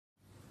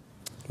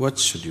What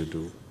should you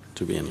do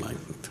to be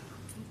enlightened?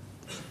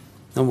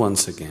 Now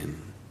once again,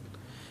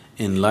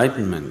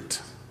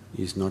 enlightenment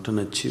is not an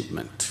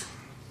achievement.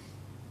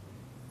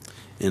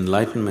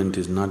 Enlightenment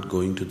is not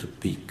going to the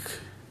peak.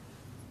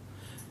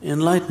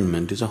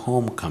 Enlightenment is a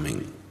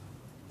homecoming.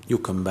 You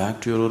come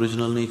back to your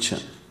original nature.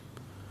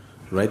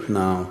 Right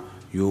now,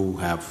 you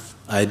have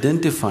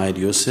identified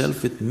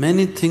yourself with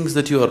many things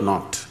that you are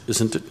not,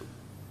 isn't it?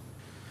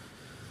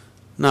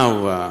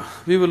 Now,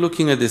 we were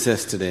looking at this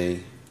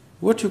yesterday.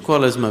 What you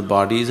call as my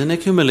body is an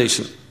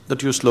accumulation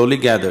that you slowly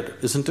gathered,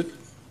 isn't it?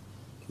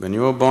 When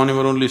you were born, you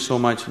were only so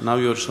much, now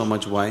you are so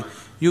much. Why?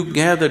 You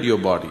gathered your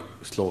body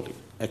slowly,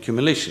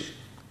 accumulation.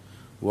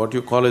 What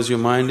you call as your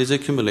mind is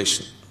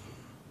accumulation.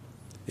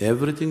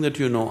 Everything that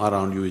you know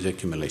around you is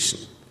accumulation,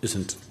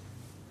 isn't it?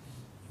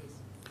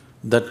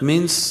 That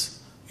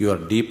means you are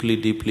deeply,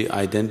 deeply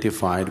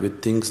identified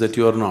with things that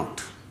you are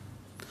not.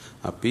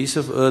 A piece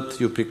of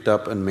earth you picked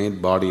up and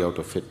made body out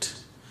of it.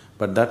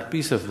 But that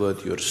piece of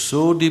earth, you are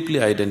so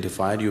deeply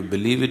identified, you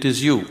believe it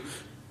is you.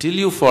 Till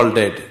you fall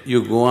dead,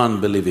 you go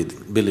on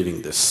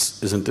believing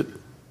this, isn't it?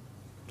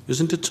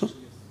 Isn't it so?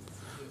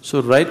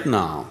 So right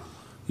now,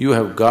 you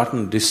have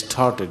gotten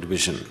distorted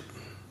vision.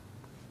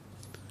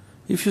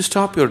 If you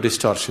stop your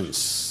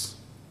distortions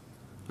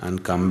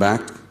and come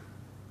back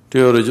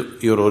to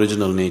your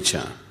original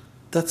nature,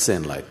 that's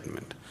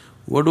enlightenment.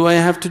 What do I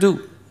have to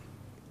do?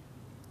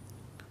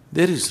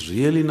 There is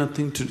really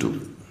nothing to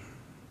do.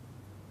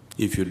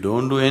 If you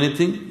don't do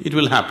anything, it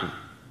will happen.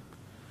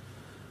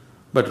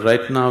 But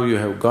right now you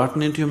have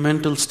gotten into a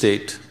mental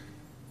state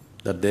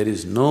that there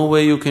is no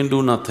way you can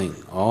do nothing.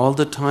 All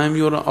the time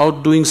you are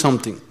out doing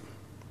something.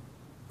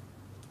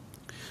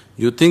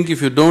 You think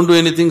if you don't do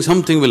anything,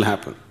 something will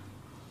happen.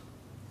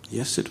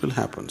 Yes, it will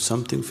happen,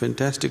 something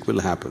fantastic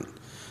will happen,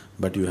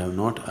 but you have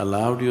not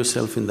allowed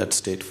yourself in that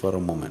state for a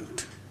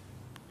moment.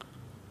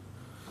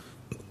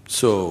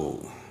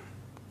 So,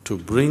 to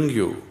bring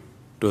you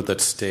to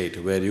that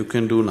state where you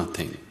can do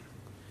nothing,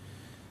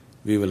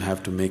 we will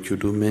have to make you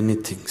do many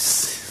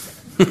things.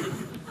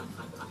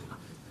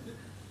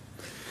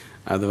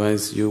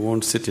 Otherwise, you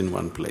won't sit in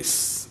one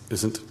place,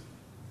 isn't it?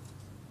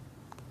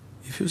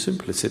 If you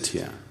simply sit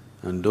here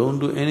and don't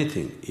do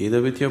anything,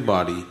 either with your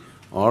body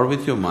or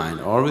with your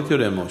mind or with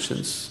your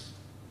emotions,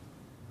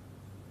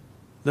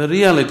 the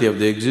reality of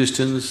the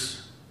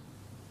existence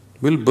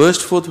will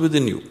burst forth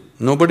within you,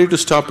 nobody to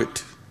stop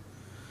it.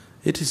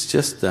 It is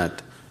just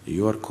that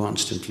you are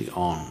constantly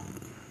on.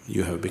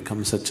 You have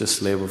become such a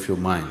slave of your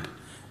mind.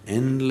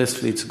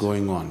 Endlessly it's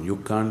going on, you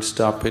can't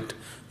stop it,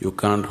 you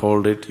can't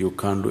hold it, you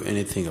can't do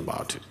anything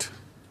about it.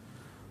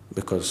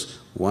 Because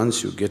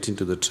once you get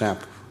into the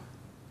trap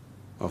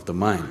of the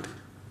mind,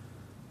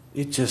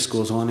 it just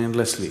goes on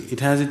endlessly. It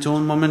has its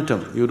own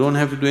momentum, you don't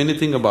have to do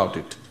anything about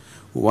it.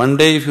 One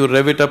day if you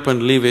rev it up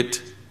and leave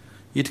it,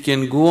 it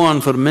can go on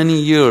for many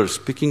years,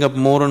 picking up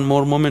more and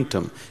more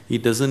momentum.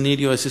 It doesn't need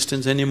your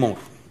assistance anymore,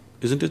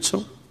 isn't it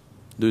so?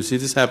 Do you see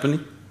this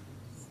happening?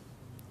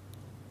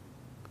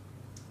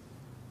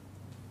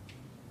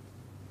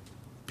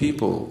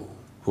 People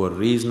who are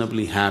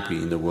reasonably happy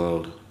in the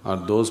world are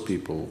those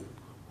people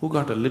who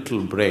got a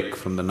little break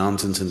from the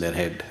nonsense in their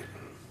head,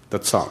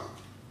 that's all.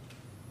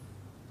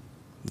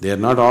 They are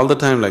not all the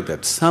time like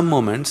that. Some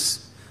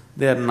moments,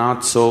 they are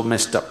not so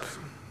messed up,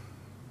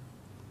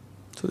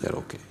 so they are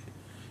okay.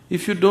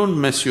 If you don't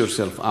mess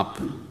yourself up,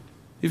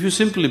 if you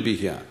simply be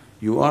here,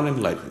 you are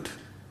enlightened.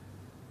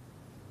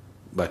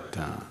 But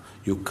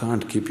you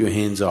can't keep your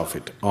hands off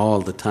it all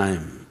the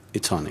time,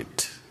 it's on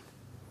it.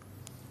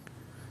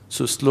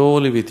 So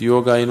slowly with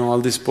yoga,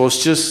 all these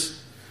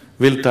postures,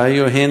 we'll tie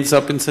your hands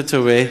up in such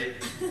a way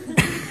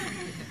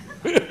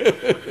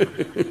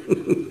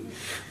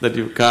that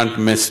you can't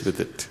mess with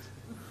it,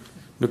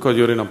 because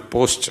you're in a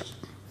posture.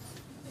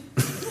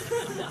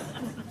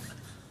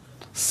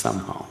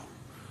 Somehow,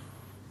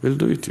 we'll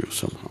do it to you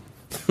somehow.